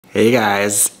Hey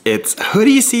guys, it's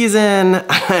hoodie season.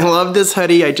 I love this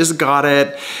hoodie, I just got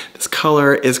it. This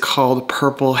color is called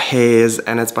Purple Haze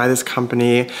and it's by this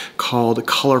company called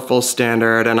Colorful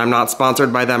Standard, and I'm not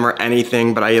sponsored by them or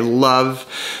anything, but I love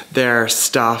their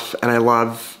stuff and I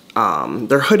love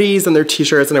their hoodies and their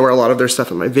t-shirts, and I wear a lot of their stuff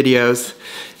in my videos.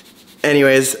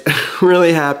 Anyways,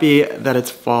 really happy that it's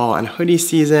fall and hoodie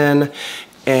season,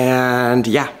 and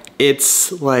yeah,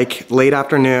 it's like late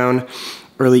afternoon,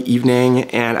 early evening,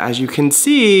 and as you can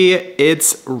see,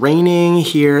 it's raining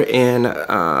here in,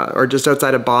 or just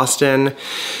outside of Boston.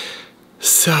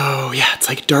 So yeah, it's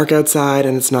like dark outside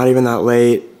and it's not even that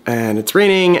late, and it's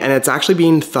raining, and it's actually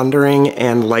been thundering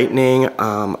and lightning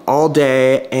all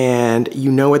day, and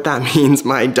you know what that means.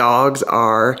 My dogs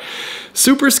are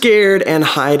super scared and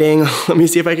hiding. Let me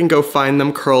see if I can go find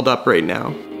them curled up right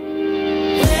now.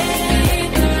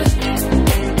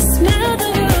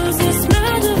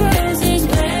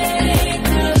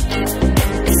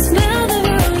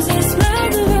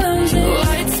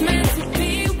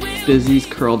 Busy's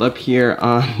curled up here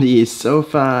on the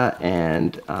sofa,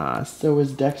 and so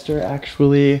is Dexter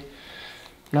actually.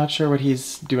 Not sure what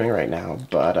he's doing right now,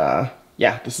 but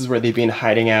yeah, this is where they've been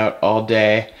hiding out all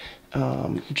day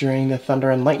during the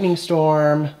thunder and lightning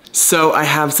storm. So I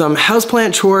have some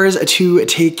houseplant chores to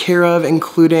take care of,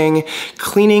 including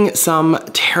cleaning some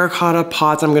terracotta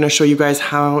pots. I'm gonna show you guys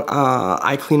how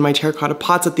I clean my terracotta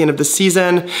pots at the end of the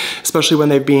season, especially when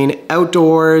they've been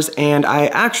outdoors. And I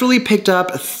actually picked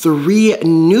up 3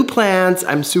 new plants.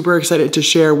 I'm super excited to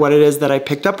share what it is that I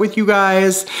picked up with you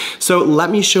guys. So let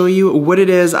me show you what it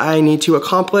is I need to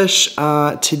accomplish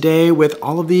today with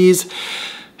all of these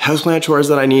houseplant chores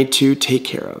that I need to take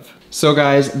care of. So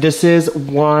guys, this is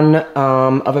one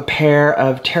of a pair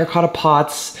of terracotta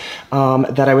pots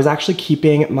that I was actually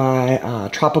keeping my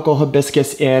tropical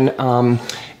hibiscus in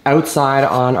outside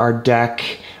on our deck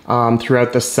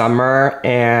throughout the summer,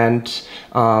 and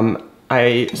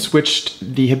I switched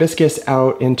the hibiscus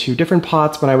out into different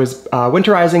pots when I was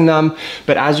winterizing them.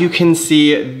 But as you can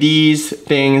see, these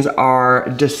things are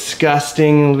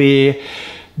disgustingly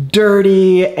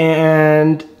dirty,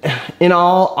 and in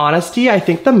all honesty, I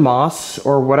think the moss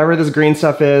or whatever this green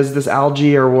stuff is, this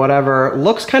algae or whatever,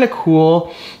 looks kind of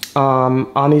cool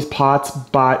on these pots,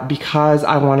 but because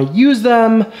I want to use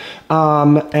them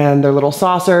and they're little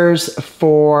saucers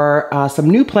for some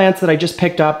new plants that I just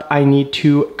picked up, I need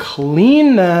to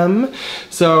clean them.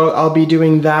 So I'll be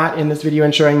doing that in this video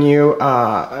and showing you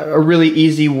a really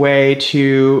easy way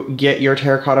to get your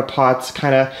terracotta pots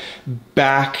kind of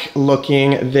back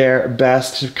looking their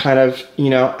best, kind of, you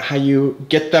know, how you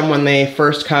get them when they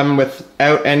first come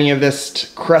without any of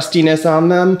this crustiness on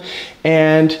them.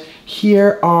 And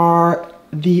here are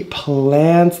the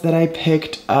plants that I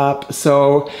picked up.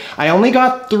 So I only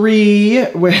got 3,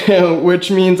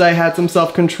 which means I had some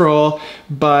self-control,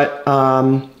 but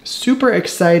super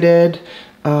excited.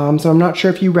 So I'm not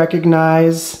sure if you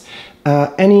recognize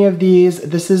any of these.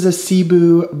 This is a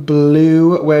Cebu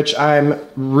blue, which I'm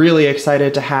really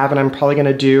excited to have, and I'm probably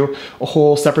gonna do a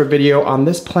whole separate video on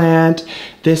this plant.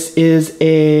 This is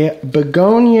a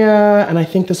begonia, and I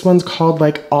think this one's called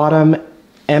like Autumn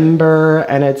Ember,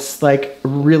 and it's like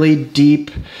really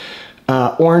deep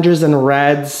oranges and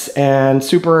reds, and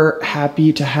super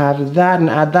happy to have that and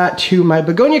add that to my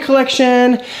begonia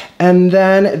collection. And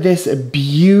then this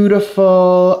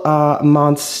beautiful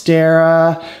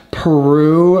Monstera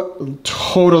Peru,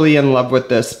 totally in love with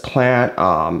this plant.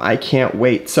 I can't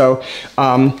wait. So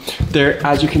they're,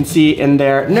 as you can see, in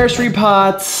their nursery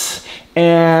pots,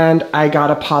 and I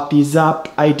gotta pot these up.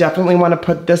 I definitely want to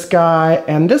put this guy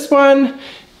and this one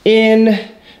in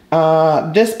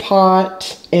this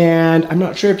pot, and I'm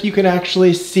not sure if you can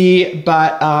actually see,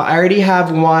 but I already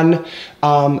have one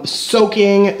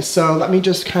soaking, so let me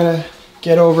just kind of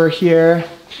get over here.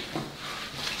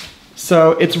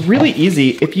 So it's really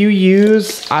easy. If you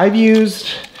use, I've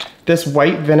used this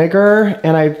white vinegar,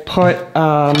 and I put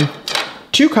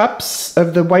 2 cups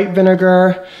of the white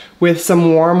vinegar with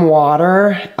some warm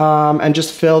water, and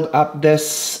just filled up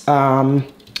this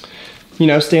you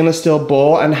know, stainless steel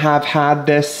bowl, and have had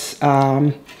this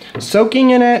soaking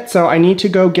in it. So I need to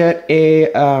go get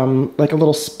a like a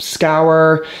little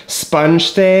scour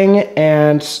sponge thing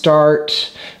and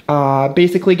start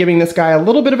basically giving this guy a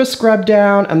little bit of a scrub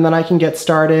down, and then I can get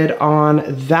started on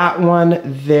that one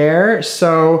there.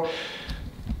 So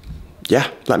yeah,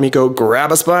 let me go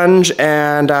grab a sponge,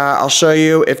 and I'll show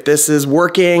you if this is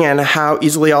working and how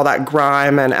easily all that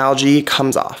grime and algae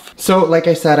comes off. So like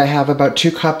I said, I have about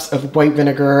 2 cups of white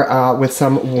vinegar with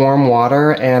some warm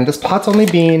water, and this pot's only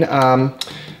been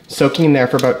soaking there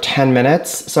for about 10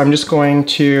 minutes. So I'm just going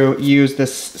to use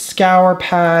this scour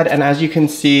pad, and as you can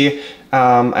see,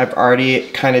 I've already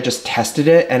kind of just tested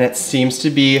it and it seems to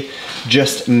be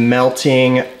just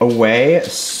melting away.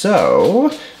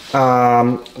 So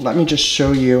let me just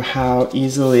show you how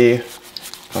easily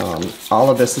all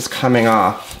of this is coming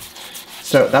off.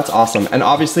 So that's awesome. And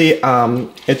obviously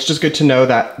it's just good to know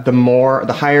that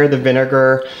the higher the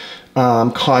vinegar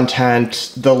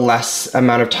content, the less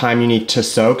amount of time you need to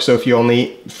soak. So if you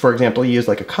only, for example, use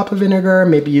like a cup of vinegar,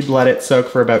 maybe you'd let it soak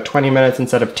for about 20 minutes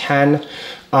instead of 10.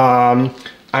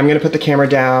 I'm gonna put the camera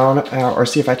down or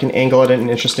see if I can angle it in an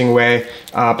interesting way.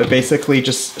 But basically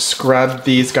just scrub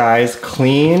these guys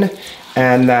clean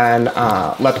and then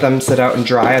let them sit out and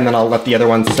dry, and then I'll let the other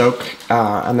ones soak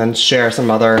and then share some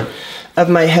other of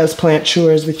my houseplant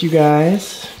chores with you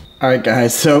guys. All right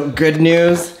guys, so good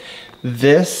news.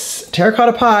 This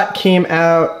terracotta pot came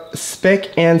out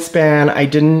spick and span. I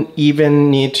didn't even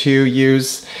need to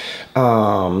use,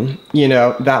 you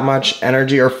know, that much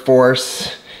energy or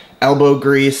force, elbow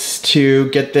grease to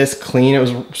get this clean. It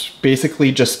was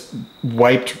basically just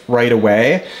wiped right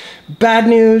away. Bad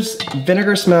news,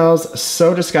 vinegar smells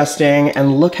so disgusting,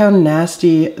 and look how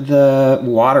nasty the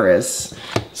water is.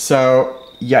 So,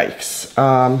 yikes.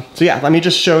 So yeah, let me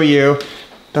just show you.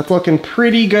 That's looking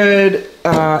pretty good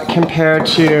compared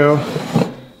to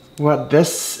what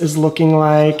this is looking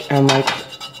like. And like,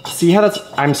 see how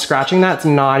I'm scratching that? It's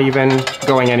not even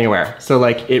going anywhere. So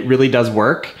like, it really does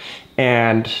work.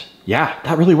 And yeah,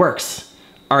 that really works.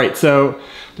 All right, so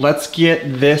let's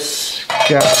get this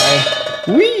guy,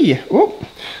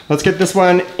 let's get this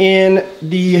one in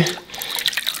the,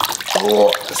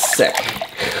 sick.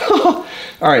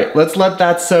 All right, let's let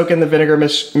that soak in the vinegar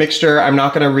mixture. I'm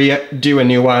not gonna redo a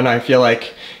new one. I feel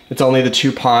like it's only the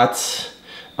 2 pots.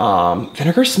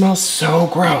 Vinegar smells so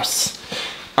gross.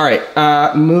 All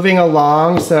right, moving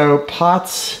along. So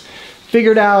pots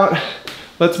figured out.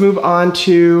 Let's move on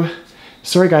to,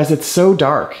 sorry guys, it's so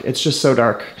dark. It's just so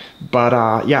dark.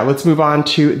 But yeah, let's move on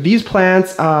to these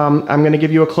plants. I'm gonna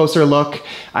give you a closer look.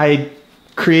 I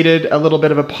created a little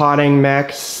bit of a potting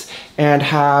mix and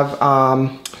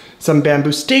have some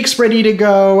bamboo stakes ready to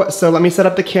go. So let me set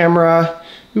up the camera,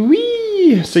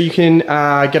 so you can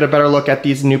get a better look at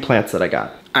these new plants that I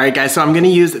got. All right guys, so I'm gonna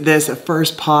use this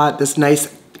first pot, this nice,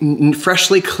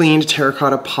 freshly cleaned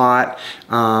terracotta pot,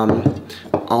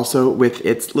 also with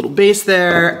its little base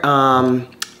there,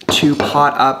 to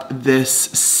pot up this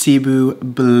Cebu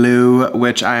blue,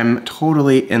 which I'm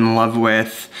totally in love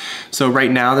with. So right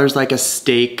now there's like a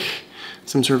stake,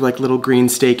 some sort of like little green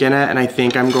stake in it, and I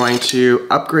think I'm going to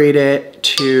upgrade it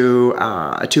to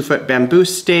a 2-foot bamboo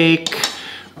stake.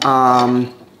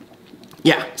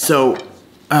 Yeah, so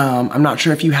I'm not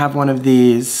sure if you have one of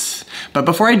these, but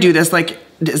before I do this, like,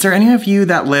 is there any of you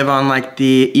that live on like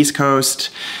the East Coast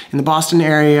in the Boston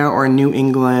area or in New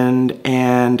England?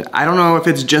 And I don't know if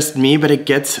it's just me, but it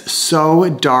gets so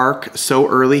dark so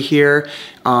early here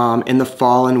in the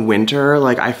fall and winter.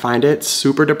 Like, I find it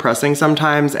super depressing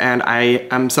sometimes, and I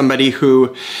am somebody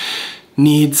who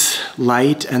needs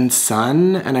light and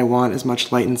sun, and I want as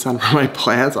much light and sun for my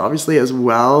plants obviously as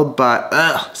well,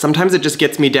 but sometimes it just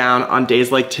gets me down on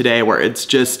days like today where it's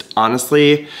just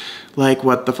honestly like,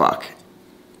 what the fuck?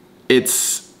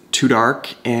 It's too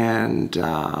dark, and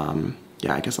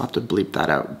yeah, I guess I'll have to bleep that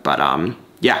out, but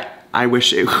yeah, I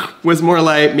wish it was more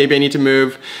light. Maybe I need to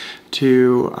move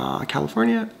to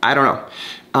California, I don't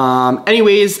know.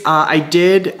 Anyways, I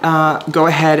did go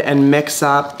ahead and mix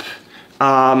up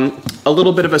a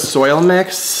little bit of a soil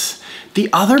mix. The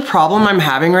other problem I'm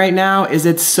having right now is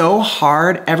it's so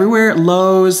hard everywhere.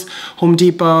 Lowe's, Home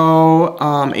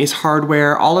Depot, Ace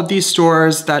Hardware, all of these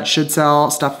stores that should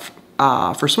sell stuff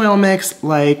for soil mix,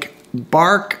 like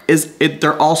bark,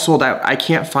 they're all sold out. I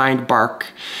can't find bark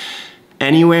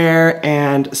anywhere.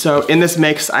 And so in this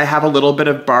mix, I have a little bit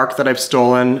of bark that I've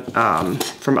stolen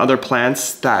from other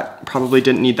plants that probably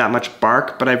didn't need that much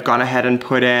bark, but I've gone ahead and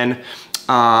put in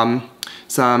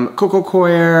some coco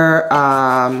coir,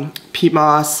 peat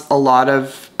moss, a lot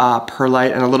of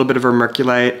perlite, and a little bit of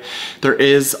vermiculite. There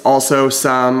is also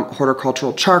some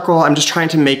horticultural charcoal. I'm just trying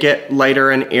to make it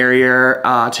lighter and airier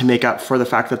to make up for the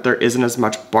fact that there isn't as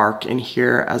much bark in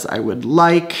here as I would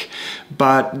like,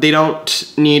 but they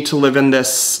don't need to live in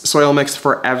this soil mix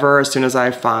forever. As soon as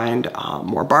I find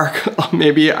more bark,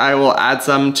 maybe I will add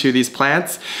some to these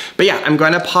plants. But yeah, I'm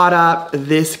going to pot up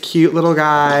this cute little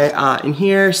guy in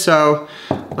here. So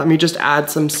let me just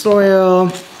add some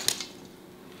soil.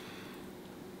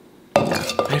 Yeah,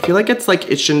 I feel like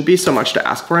it shouldn't be so much to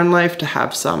ask for in life to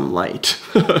have some light.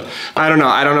 I don't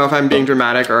know if I'm being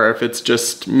dramatic or if it's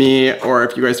just me or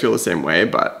if you guys feel the same way,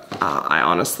 but I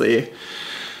honestly,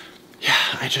 yeah,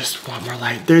 I just want more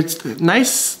light. There's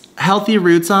nice, healthy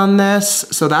roots on this,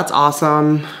 so that's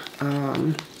awesome.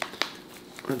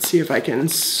 Let's see if I can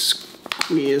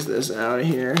squeeze this out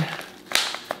here.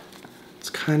 It's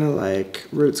kind of like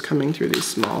roots coming through these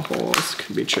small holes.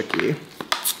 Could be tricky.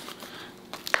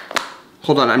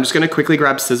 Hold on, I'm just gonna quickly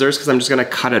grab scissors because I'm just gonna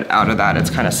cut it out of that.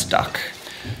 It's kind of stuck.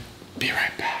 Be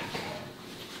right back.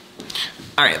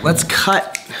 All right, let's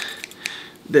cut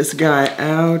this guy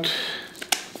out.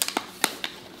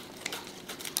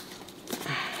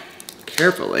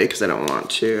 Carefully, because I don't want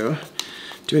to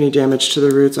do any damage to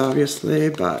the roots, obviously,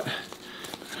 but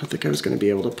I don't think I was gonna be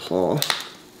able to pull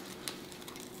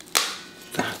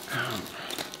that out.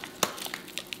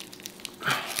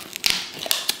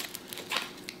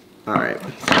 All right,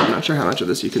 so I'm not sure how much of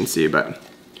this you can see, but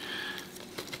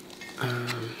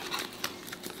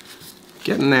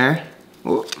getting there.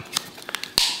 Oh.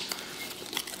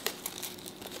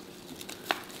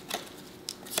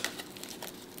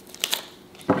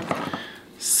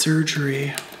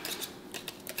 Surgery.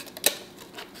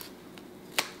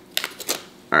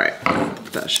 All right,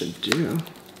 that should do.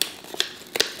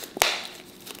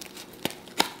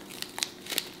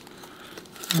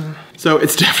 So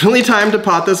it's definitely time to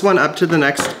pot this one up to the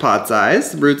next pot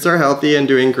size. Roots are healthy and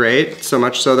doing great, so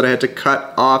much so that I had to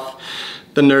cut off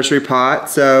the nursery pot.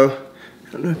 So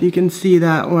I don't know if you can see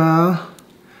that well.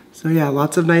 So yeah,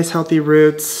 lots of nice healthy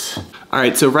roots. All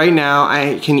right, so right now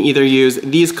I can either use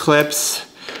these clips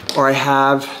or I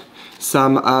have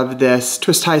some of this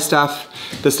twist tie stuff.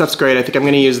 This stuff's great. I think I'm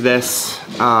gonna use this.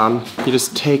 You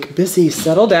just take, Bissy,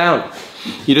 settle down.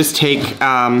 You just take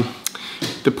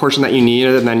the portion that you need,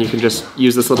 and then you can just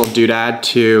use this little doodad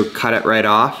to cut it right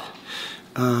off.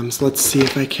 So let's see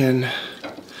if I can.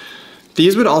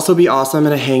 These would also be awesome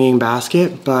in a hanging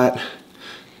basket, but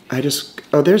I just,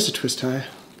 oh, there's the twist tie.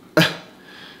 All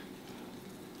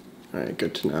right,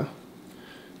 good to know.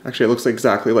 Actually, it looks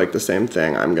exactly like the same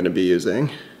thing I'm gonna be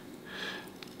using.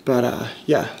 But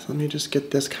yeah, so let me just get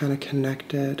this kind of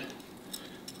connected.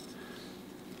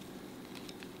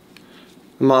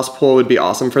 A moss pole would be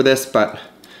awesome for this, but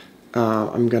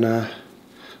I'm gonna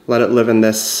let it live in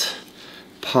this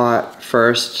pot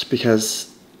first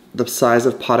because the size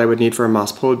of pot I would need for a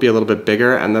moss pole would be a little bit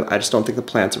bigger, and I just don't think the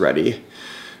plant's ready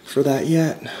for that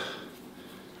yet.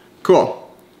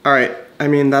 Cool. All right, I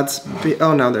mean,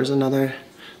 oh no, there's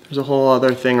a whole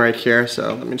other thing right here,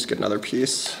 so let me just get another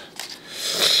piece.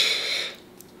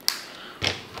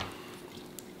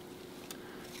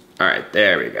 All right,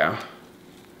 there we go.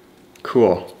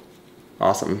 Cool.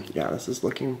 Awesome. Yeah, this is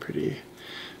looking pretty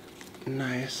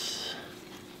nice.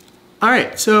 All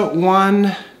right, so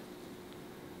one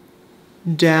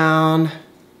down,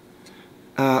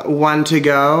 one to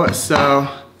go. So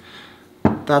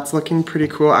that's looking pretty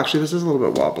cool. Actually, this is a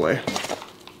little bit wobbly.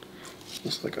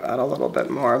 Just like add a little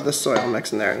bit more of the soil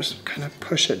mix in there and just kind of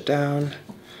push it down.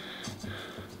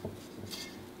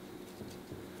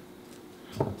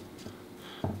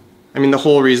 I mean, the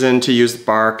whole reason to use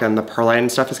bark and the perlite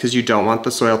and stuff is because you don't want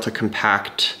the soil to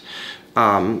compact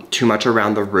too much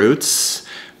around the roots,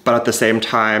 but at the same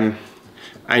time,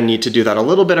 I need to do that a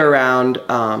little bit around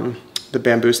the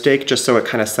bamboo stake just so it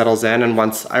kind of settles in, and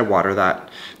once I water that,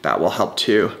 that will help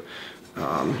too.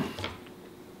 I'll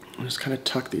just kind of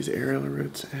tuck these aerial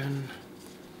roots in.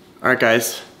 All right,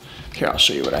 guys, here, I'll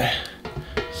show you what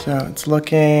so it's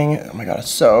looking, oh my God,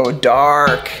 it's so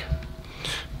dark,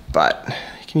 but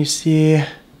can you see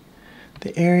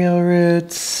the aerial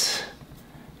roots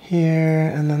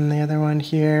here and then the other one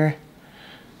here?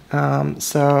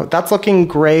 So that's looking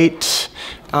great.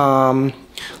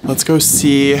 Let's go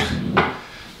see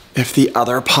if the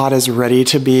other pot is ready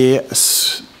to be,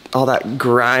 all that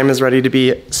grime is ready to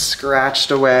be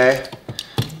scratched away.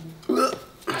 It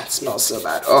smells so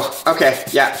bad. Oh, okay,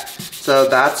 yeah. So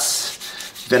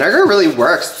vinegar really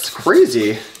works, it's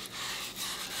crazy.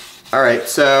 All right,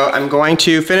 so I'm going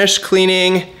to finish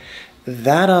cleaning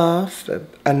that off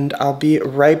and I'll be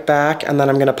right back, and then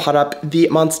I'm gonna pot up the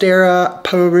Monstera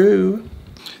Peru.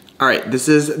 All right, this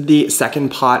is the second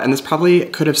pot, and this probably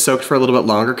could have soaked for a little bit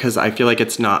longer because I feel like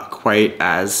it's not quite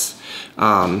as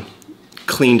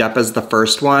cleaned up as the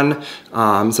first one.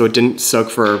 So it didn't soak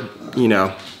for, you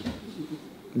know,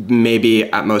 maybe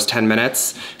at most 10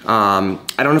 minutes. I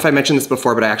don't know if I mentioned this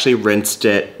before, but I actually rinsed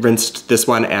this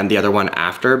one and the other one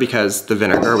after because the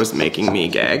vinegar was making me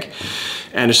gag.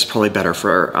 And it's just probably better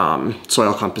for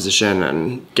soil composition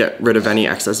and get rid of any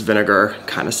excess vinegar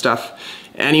kind of stuff.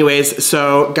 Anyways,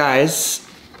 so guys,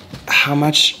 how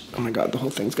much, oh my God, the whole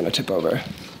thing's gonna tip over.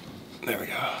 There we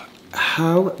go.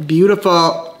 How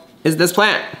beautiful is this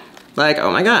plant? Like,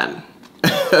 oh my God.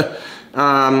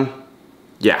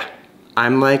 Yeah,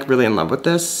 I'm like really in love with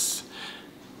this.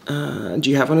 Do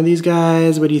you have one of these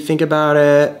guys? What do you think about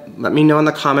it? Let me know in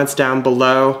the comments down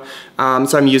below.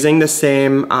 So I'm using the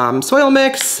same soil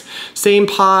mix, same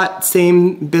pot,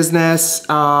 same business.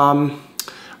 I'm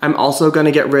also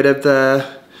gonna get rid of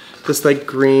this like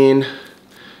green,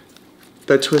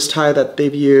 the twist tie that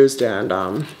they've used, and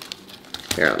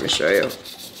here, let me show you.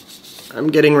 I'm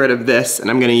getting rid of this, and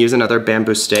I'm gonna use another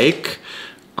bamboo stake.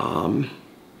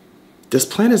 This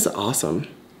plant is awesome.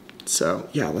 So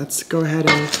yeah, let's go ahead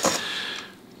and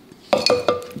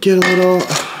get a little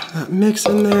mix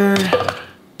in there.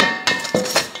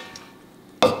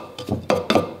 Oh,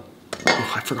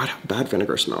 I forgot how bad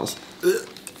vinegar smells. Ugh.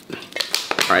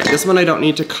 All right, this one I don't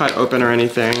need to cut open or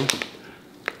anything.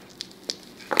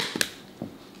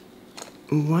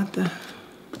 What the?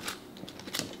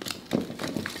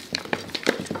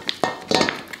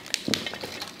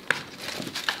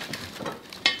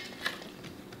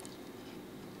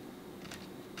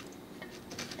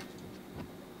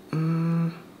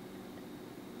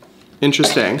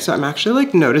 Interesting. So I'm actually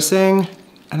like noticing,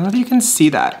 I don't know if you can see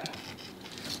that.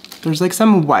 There's like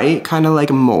some white kind of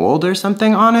like mold or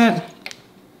something on it.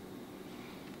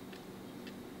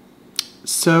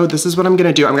 So this is what I'm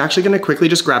gonna do. I'm actually gonna quickly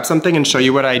just grab something and show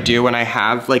you what I do when I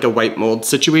have like a white mold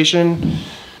situation.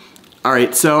 All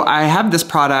right, so I have this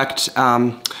product,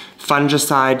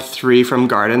 Fungicide 3 from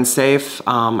Garden Safe.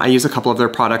 I use a couple of their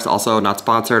products, also not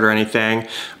sponsored or anything.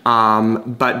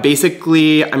 But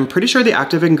basically, I'm pretty sure the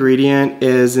active ingredient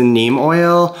is neem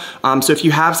oil. So if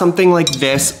you have something like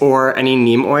this or any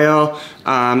neem oil,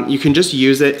 you can just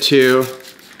use it to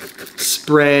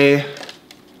spray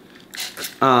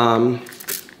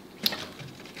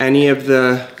any of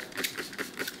the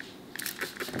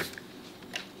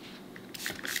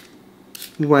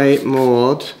white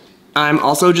mold. I'm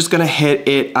also just gonna hit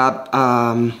it up.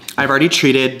 I've already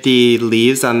treated the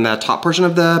leaves on the top portion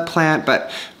of the plant,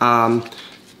 but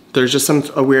there's just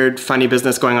a weird funny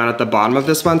business going on at the bottom of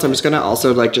this one. So I'm just gonna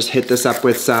also like just hit this up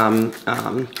with some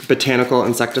botanical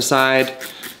insecticide.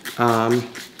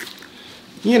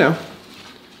 You know,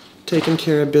 taking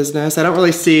care of business. I don't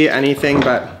really see anything,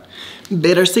 but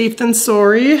better safe than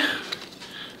sorry.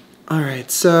 All right,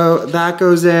 so that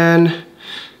goes in,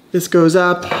 this goes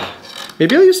up.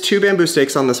 Maybe I'll use 2 bamboo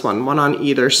stakes on this one on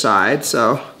either side.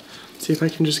 So let's see if I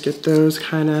can just get those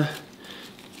kind of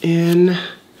in.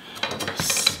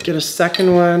 Get a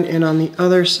second one in on the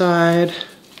other side.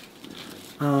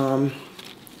 Get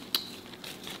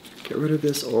rid of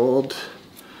this old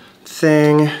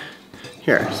thing.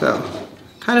 Here, so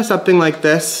kind of something like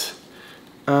this.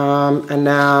 And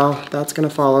now that's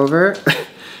gonna fall over.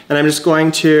 And I'm just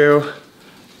going to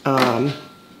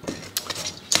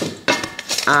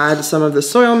add some of the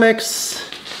soil mix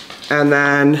and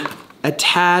then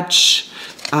attach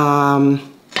the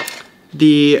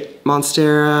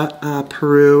Monstera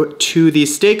Peru to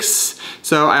these stakes.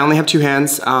 So I only have 2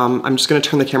 hands. I'm just gonna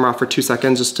turn the camera off for 2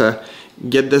 seconds just to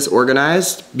get this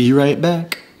organized. Be right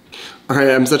back. All right,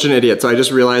 I'm such an idiot. So I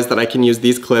just realized that I can use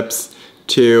these clips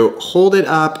to hold it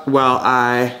up while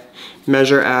I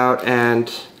measure out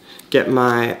and get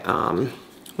my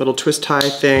little twist tie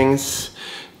things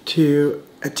to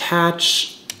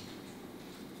attach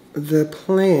the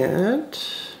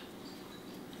plant.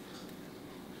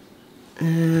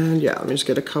 And yeah, let me just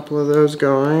get a couple of those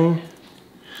going.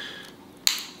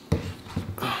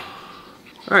 All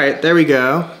right, there we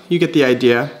go. You get the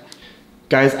idea.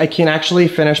 Guys, I can't actually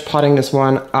finish potting this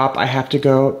one up. I have to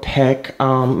go pick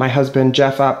my husband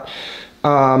Jeff up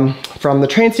from the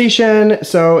train station.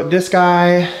 So this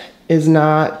guy is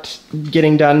not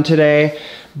getting done today,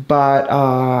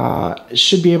 but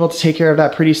should be able to take care of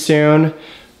that pretty soon.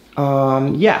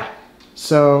 Yeah,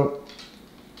 so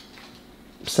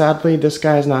sadly this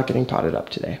guy is not getting potted up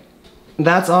today.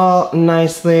 That's all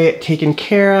nicely taken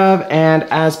care of, and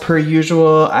as per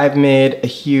usual, I've made a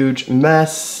huge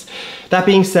mess. That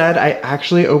being said, I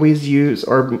actually always use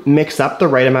or mix up the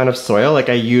right amount of soil. Like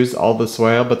I use all the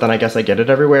soil, but then I guess I get it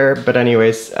everywhere. But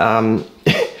anyways,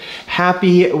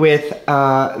 happy with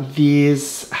how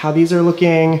these are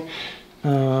looking.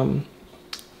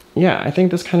 Yeah, I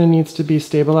think this kind of needs to be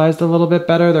stabilized a little bit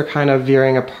better. They're kind of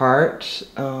veering apart,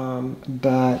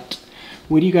 but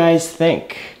what do you guys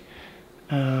think?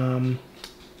 Love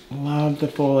the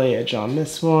foliage on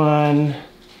this one.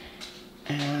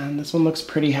 And this one looks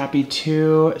pretty happy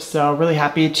too. So really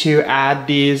happy to add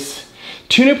these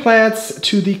 2 new plants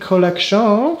to the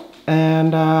collection.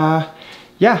 And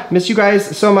yeah, miss you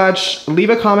guys so much. Leave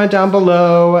a comment down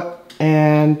below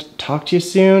and talk to you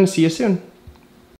soon. See you soon.